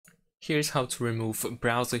Here's how to remove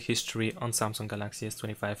browser history on Samsung Galaxy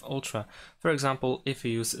S25 Ultra. For example, if we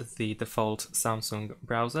use the default Samsung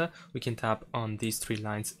browser, we can tap on these three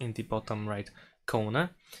lines in the bottom right corner,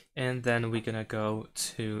 and then we're gonna go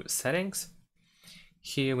to settings.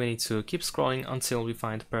 Here we need to keep scrolling until we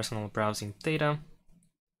find personal browsing data,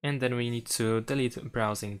 and then we need to delete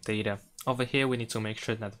browsing data. Over here we need to make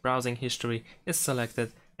sure that browsing history is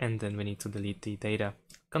selected, and then we need to delete the data.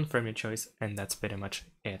 Confirm your choice, and that's pretty much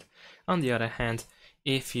it. On the other hand,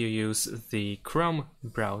 if you use the Chrome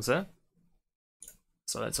browser,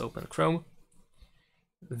 so let's open Chrome,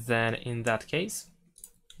 then in that case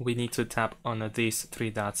we need to tap on these three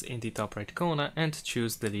dots in the top right corner and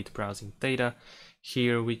choose delete browsing data.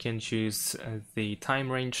 Here we can choose the time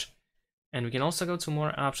range, and we can also go to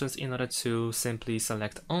more options in order to simply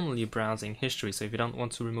select only browsing history. So if you don't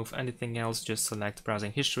want to remove anything else, just select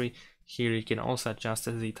browsing history. Here you can also adjust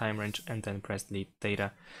the time range and then press delete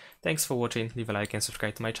data. Thanks for watching, leave a like and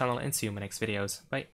subscribe to my channel, and see you in my next videos. Bye.